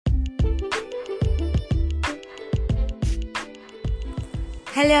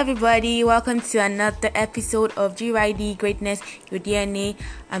Hello everybody, welcome to another episode of GYD Greatness, Your DNA.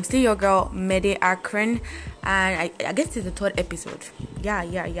 I'm still your girl, Mede Akron, and I guess it's the third episode.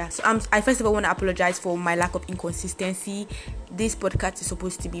 Yeah. So I first of all want to apologize for my lack of inconsistency. This podcast is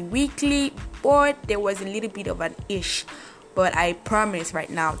supposed to be weekly, but there was a little bit of an issue. But I promise right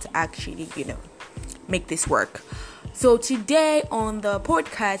now to actually, make this work. So today on the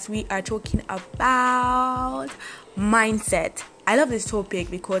podcast, we are talking about mindset. I love this topic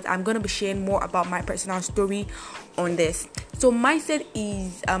because I'm going to be sharing more about my personal story on this. So mindset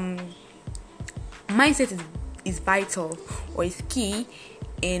is vital or is key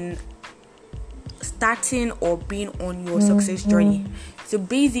in starting or being on your success journey. So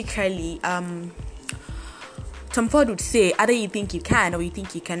basically, Tom Ford would say, either you think you can or you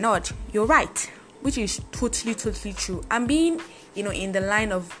think you cannot, you're right, which is totally true. And being, in the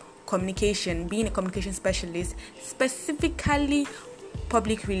line of communication, being a communication specialist, specifically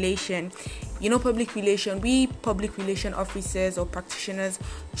public relation, public relation officers or practitioners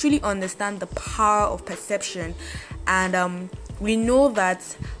truly understand the power of perception, and we know that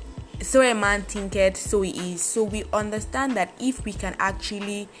so a man thinketh, so he is. So we understand that if we can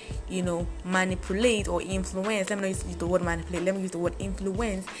actually, manipulate or influence, let me not use the word manipulate, let me use the word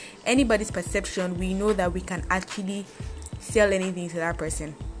influence anybody's perception, we know that we can actually sell anything to that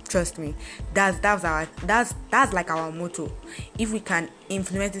person. Trust me, that's like our motto. If we can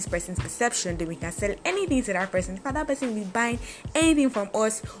influence this person's perception, then we can sell anything to that person. If that person will buy anything from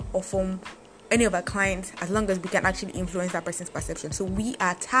us or from any of our clients, as long as we can actually influence that person's perception. So we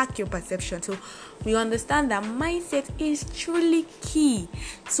attack your perception. So we understand that mindset is truly key.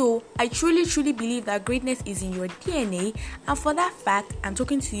 So I truly believe that greatness is in your DNA, and for that fact, I'm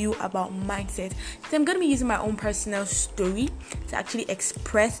talking to you about mindset. So I'm going to be using my own personal story to actually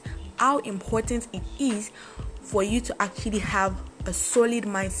express how important it is for you to actually have a solid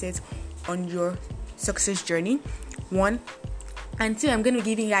mindset on your success journey. 1 and 2, I'm going to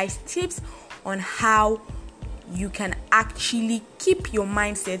be giving you guys tips on how you can actually keep your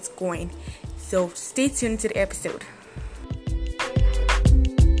mindset going. So stay tuned to the episode.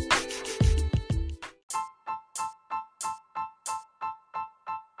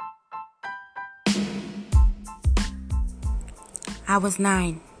 I was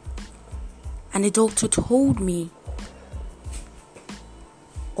 9 and the doctor told me,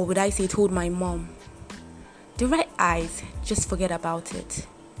 or would I say told my mom, the right eyes, just forget about it.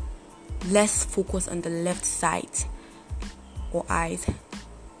 Let's focus on the left side or eyes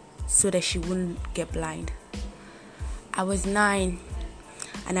so that she wouldn't get blind. I was 9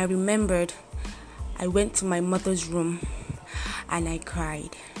 and I remembered I went to my mother's room and I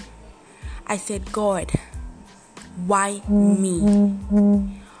cried. I said, God, why me?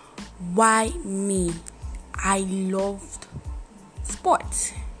 Why me? I loved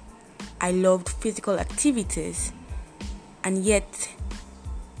sports. I loved physical activities, and yet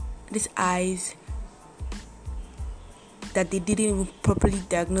these eyes that they didn't even properly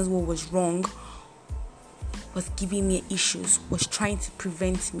diagnose what was wrong was giving me issues, was trying to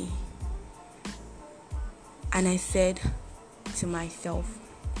prevent me. And I said to myself,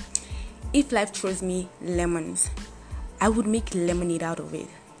 if life throws me lemons, I would make lemonade out of it.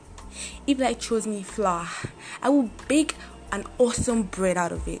 If life throws me flour, I will bake an awesome bread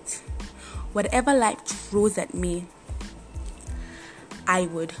out of it. Whatever life throws at me, I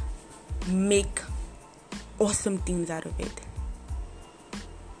would make awesome things out of it.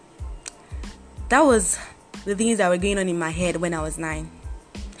 That was the things that were going on in my head when I was 9.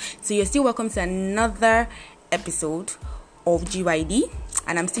 So you're still welcome to another episode of GYD,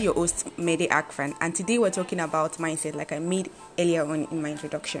 and I'm still your host, Mede Akron, and today we're talking about mindset, like I made earlier on in my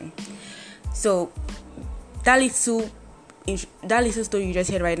introduction. So that little story you just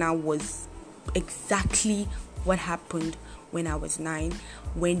heard right now was exactly what happened when I was 9,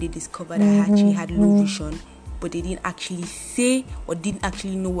 when they discovered I actually had low vision, but they didn't actually say or didn't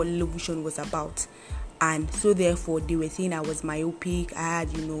actually know what low vision was about. And so therefore they were saying I was myopic, I had,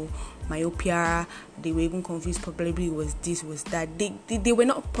 myopia. They were even confused, probably it was this, was that. They were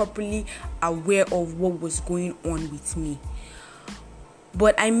not properly aware of what was going on with me.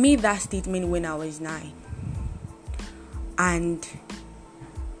 But I made that statement when I was 9. And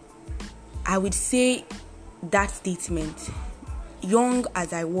I would say that statement, young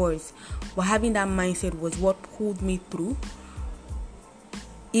as I was, but having that mindset was what pulled me through.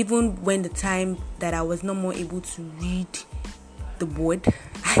 Even when the time that I was no more able to read the board,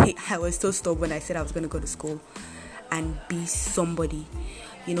 I was so stubborn. I said I was going to go to school and be somebody.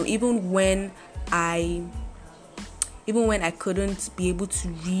 Even when I couldn't be able to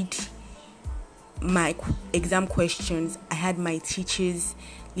read my exam questions. I had my teachers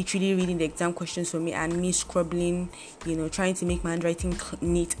literally reading the exam questions for me and me scribbling, trying to make my handwriting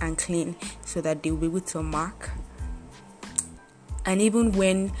neat and clean so that they will be able to mark. And even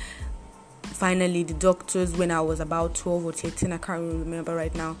when finally the doctors, when I was about 12 or 13, I can't remember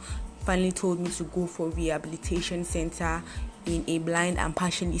right now, finally told me to go for rehabilitation center in a blind and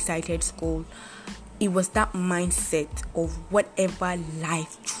partially sighted school, it was that mindset of whatever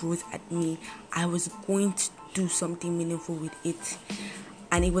life throws at me, I was going to do something meaningful with it.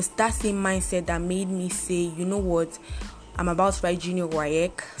 And it was that same mindset that made me say, you know what, I'm about to write Junior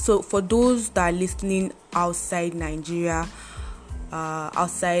WAEC. So for those that are listening outside Nigeria,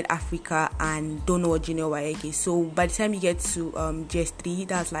 outside Africa, and don't know what Junior WAEC is, so by the time you get to GS3,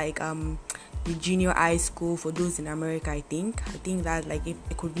 that's like the junior high school for those in America. I think that's like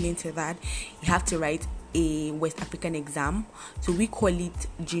equivalent to that. You have to write a West African exam, so we call it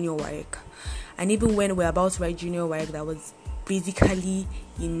Junior WAEC. And even when we're about to write Junior WAEC, that was basically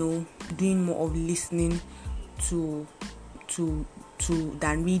doing more of listening to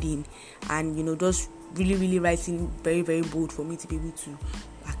than reading, and just really writing very, very bold for me to be able to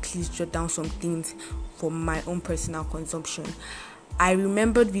at least jot down some things for my own personal consumption. I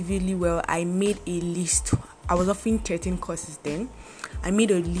remembered vividly well, I made a list. I was offering 13 courses then. I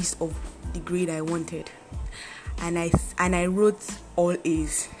made a list of the grade I wanted, and I wrote all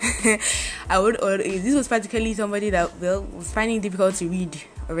A's. I wrote all A's. This was practically somebody that was finding it difficult to read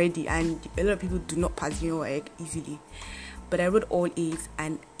already, and a lot of people do not pass WAEC easily. But I wrote all A's,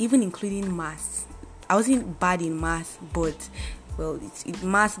 and even including maths. I wasn't bad in maths, but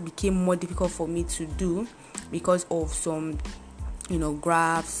maths became more difficult for me to do because of some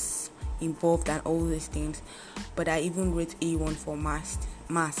graphs involved and all these things. But I even wrote A1 for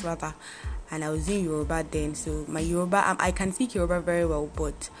maths rather, and I was in Yoruba then, so my Yoruba, I can speak Yoruba very well,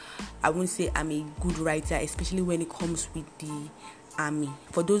 but I won't say I'm a good writer, especially when it comes with the army.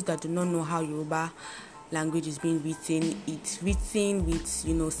 For those that do not know how Yoruba language is being written, it's written with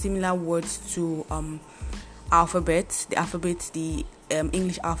similar words to the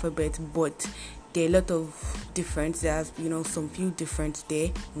English alphabet, but there are a lot of difference. There's some few difference there,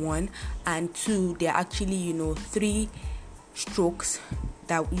 one, and two, there are actually 3 strokes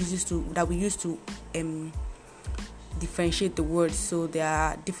that we use to differentiate the words. So there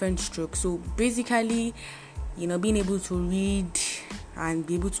are different strokes. So basically, being able to read and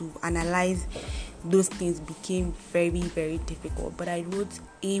be able to analyze those things became very, very difficult. But I wrote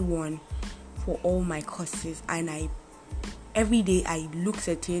A1 for all my courses, and every day I looked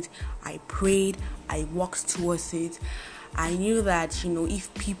at it, I prayed, I worked towards it. I knew that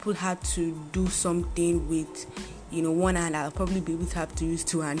if people had to do something with one hand, I'll probably be able to have to use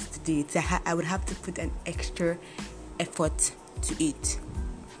 2 hands to do it. I would have to put an extra effort to it.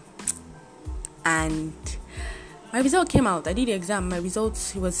 And my result came out. I did the exam. My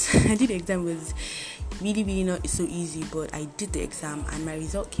result was really, really not so easy, but I did the exam and my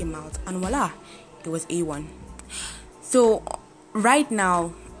result came out, and voila, it was A1. So right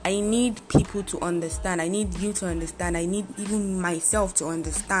now, I need people to understand. I need you to understand. I need even myself to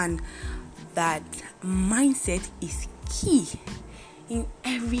understand that mindset is key in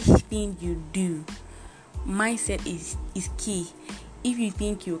everything you do. Mindset is key. If you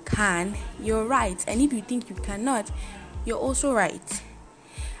think you can, you're right. And if you think you cannot, you're also right.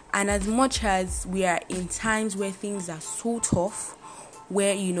 And as much as we are in times where things are so tough,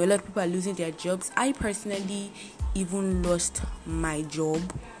 where a lot of people are losing their jobs, I personally even lost my job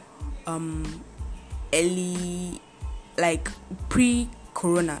early, like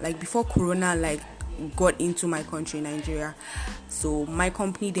pre-corona, like before corona got into my country, Nigeria. So my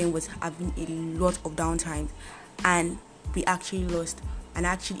company then was having a lot of downtime, and we actually lost, and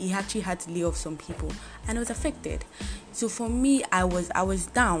he actually had to lay off some people, and I was affected. So for me, I was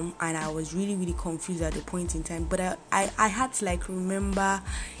down, and I was really, really confused at the point in time. But I had to remember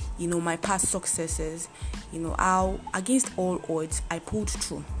my past successes, how against all odds I pulled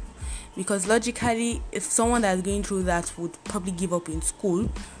through. Because logically, if someone that's going through that would probably give up in school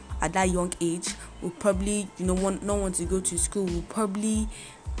at that young age, would probably not want to go to school, would probably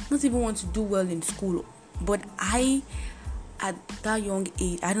not even want to do well in school. But I, at that young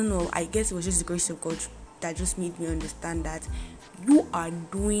age, I don't know, I guess it was just the grace of God that just made me understand that you are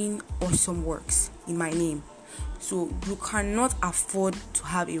doing awesome works in my name. So you cannot afford to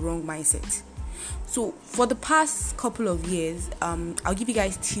have a wrong mindset. So for the past couple of years, I'll give you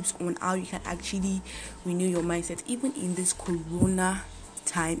guys tips on how you can actually renew your mindset, even in this corona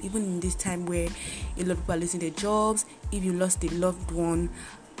time, even in this time where a lot of people are losing their jobs. If you lost a loved one,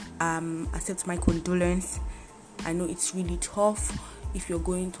 accept my condolence. I know it's really tough. if you're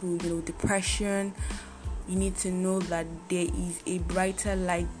going through, depression, you need to know that there is a brighter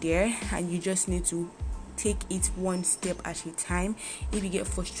light there, and you just need to take it one step at a time. If you get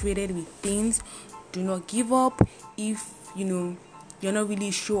frustrated with things, do not give up. If you're not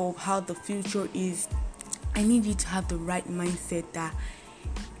really sure of how the future is, I need you to have the right mindset that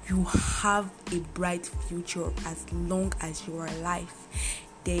you have a bright future as long as you are alive.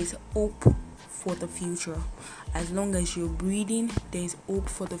 There is hope for the future. As long as you're breathing, there is hope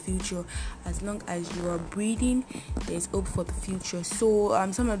for the future. As long as you are breathing, there is hope for the future. So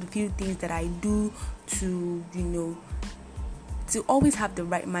some of the few things that I do to to always have the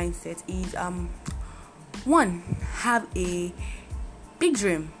right mindset is one, have a big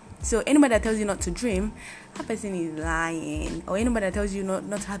dream. So anybody that tells you not to dream, that person is lying. Or anybody that tells you not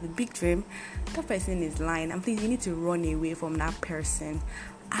to have a big dream, that person is lying. And please, you need to run away from that person.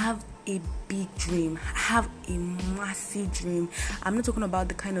 Have a big dream. Have a massive dream. I'm not talking about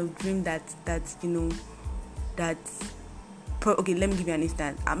the kind of dream okay, let me give you an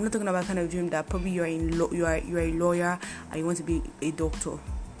instance. I'm not talking about kind of dream that probably you're a lawyer and you want to be a doctor.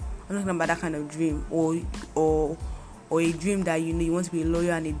 I'm not talking about that kind of dream, or a dream that you want to be a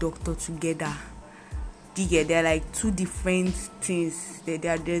lawyer and a doctor together. They're like two different things.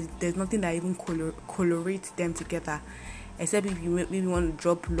 There's nothing that even correlates them together, except if you maybe want to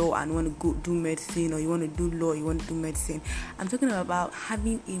drop law and want to go do medicine, or you want to do law, you want to do medicine. I'm talking about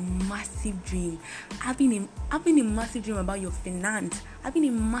having a massive dream, having a massive dream about your finance, having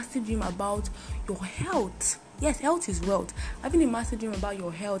a massive dream about your health. Yes, health is wealth. Having a massive dream about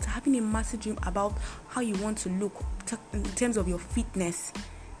your health, having a massive dream about how you want to look in terms of your fitness.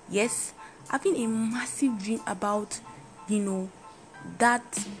 Yes, having a massive dream about, that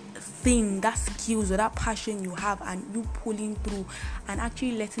thing, that skills or that passion you have, and you pulling through and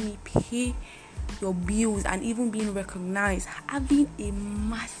actually letting me pay your bills and even being recognized. Having a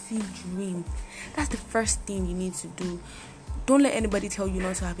massive dream. That's the first thing you need to do. Don't let anybody tell you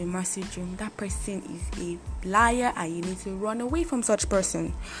not to have a massive dream. That person is a liar, and you need to run away from such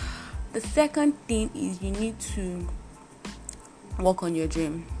person. The second thing is you need to work on your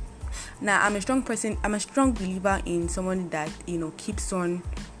dream. Now, I'm a strong believer in someone that, keeps on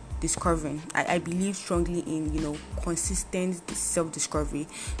discovering. I believe strongly in, consistent self-discovery.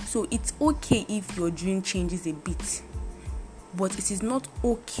 So it's okay if your dream changes a bit, but it is not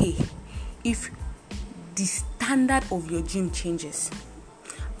okay if the standard of your dream changes.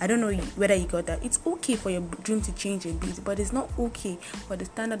 I don't know whether you got that. It's okay for your dream to change a bit, but it's not okay for the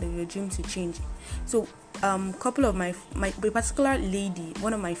standard of your dream to change. So couple of my particular lady,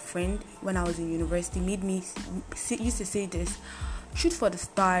 one of my friend when I was in university, used to say this: shoot for the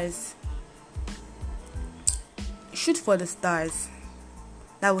stars. Shoot for the stars.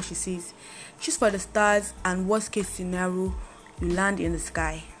 That's what she says. Shoot for the stars, and worst case scenario, you land in the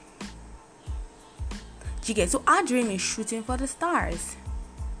sky. So our dream is shooting for the stars,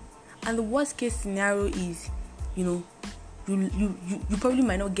 and the worst case scenario is, you probably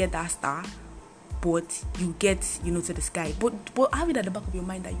might not get that star, but you get, to the sky. But have it at the back of your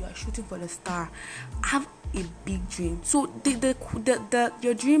mind that you are shooting for the star. Have a big dream. So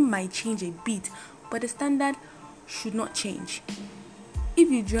your dream might change a bit, but the standard should not change. If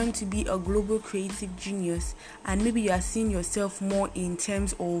you dream to be a global creative genius, and maybe you are seeing yourself more in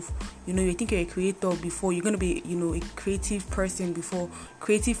terms of, you think you're a creator before, you're going to be, a creative person before,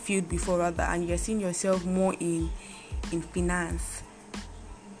 creative field before rather, and you're seeing yourself more in finance,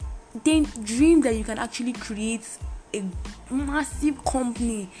 then dream that you can actually create a massive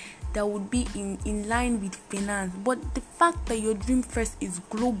company that would be in line with finance. But the fact that your dream first is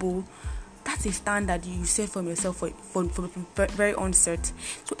global, that's a standard you set from yourself for very onset.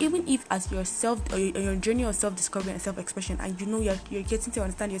 So even if as yourself or your journey of self-discovery and self-expression, and you're getting to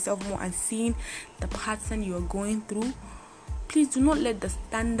understand yourself more and seeing the pattern you are going through, please do not let the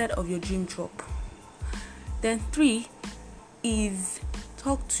standard of your dream drop. Then 3 is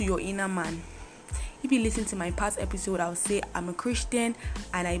talk to your inner man. If you listen to my past episode, I'll say I'm a Christian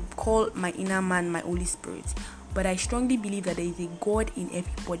and I call my inner man my Holy Spirit. But I strongly believe that there is a God in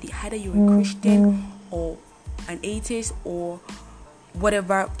everybody, either you're a Christian or an atheist or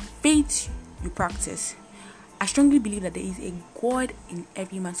whatever faith you practice. I strongly believe that there is a God in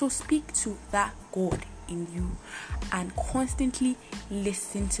every man. So speak to that God in you and constantly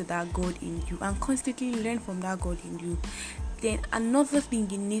listen to that God in you and constantly learn from that God in you. Then another thing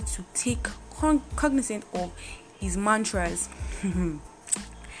you need to take cognizant of is mantras.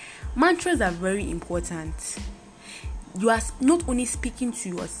 Mantras are very important. You are not only speaking to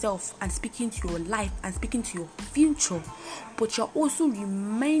yourself and speaking to your life and speaking to your future, but you're also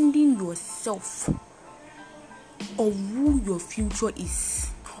reminding yourself of who your future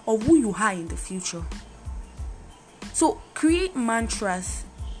is, of who you are in the future. So create mantras,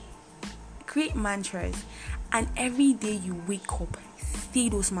 and every day you wake up, say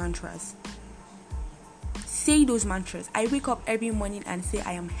those mantras. I wake up every morning and say,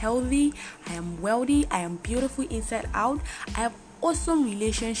 I am healthy, I am wealthy, I am beautiful inside out, I have awesome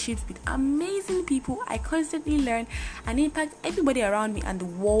relationships with amazing people, I constantly learn and impact everybody around me and the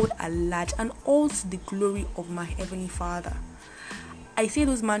world at large, and all to the glory of my Heavenly Father. I say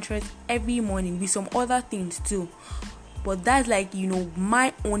those mantras every morning with some other things too, but that's like,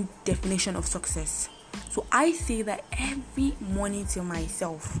 my own definition of success. So I say that every morning to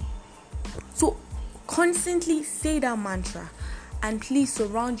myself. So constantly say that mantra, and please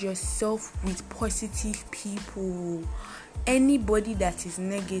surround yourself with positive people. Anybody that is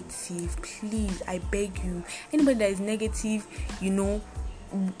negative, please, I beg you, anybody that is negative,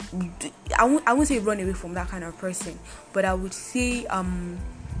 I won't say run away from that kind of person, but I would say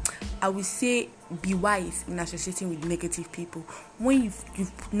be wise in associating with negative people. When you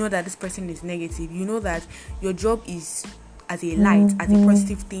know that this person is negative, you know that your job is, as a light, as a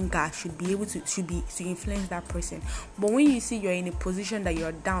positive thinker, should be to influence that person. But when you see you're in a position that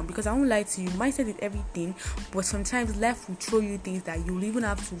you're down, because I won't lie to you, mindset is everything, but sometimes life will throw you things that you'll even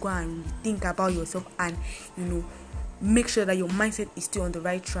have to go and think about yourself and make sure that your mindset is still on the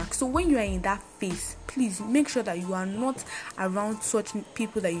right track. So when you are in that phase, please make sure that you are not around such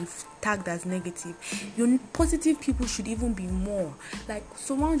people that you've tagged as negative. Your positive people should even be more. Like,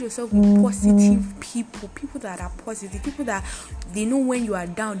 surround yourself with positive people that are positive, people that they know when you are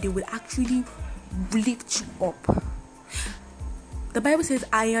down, they will actually lift you up. The Bible says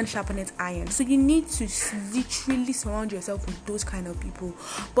iron sharpeneth iron. So you need to literally surround yourself with those kind of people.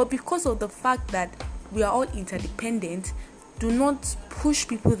 But because of the fact that we are all interdependent, do not push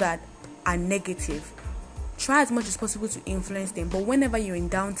people that are negative. Try as much as possible to influence them. But whenever you're in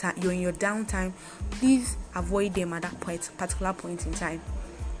your downtime, please avoid them at that particular point in time.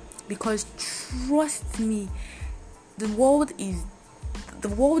 Because trust me, the world is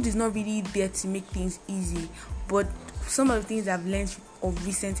not really there to make things easy. But some of the things I've learned of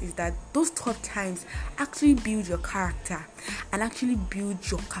recent is that those tough times actually build your character and actually build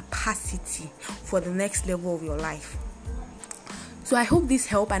your capacity for the next level of your life. So I hope this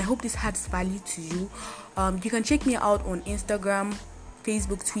helped, and I hope this adds value to you. You can check me out on Instagram,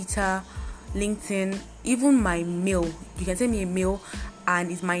 Facebook, Twitter, LinkedIn, even my mail. You can send me a mail,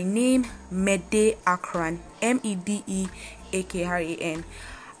 and it's my name, Mede Akran, MEDEAKRAN.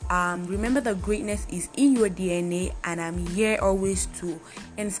 Remember that greatness is in your DNA, and I'm here always to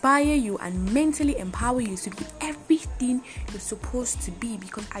inspire you and mentally empower you to be everything you're supposed to be,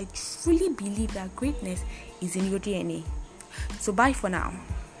 because I truly believe that greatness is in your DNA. So bye for now.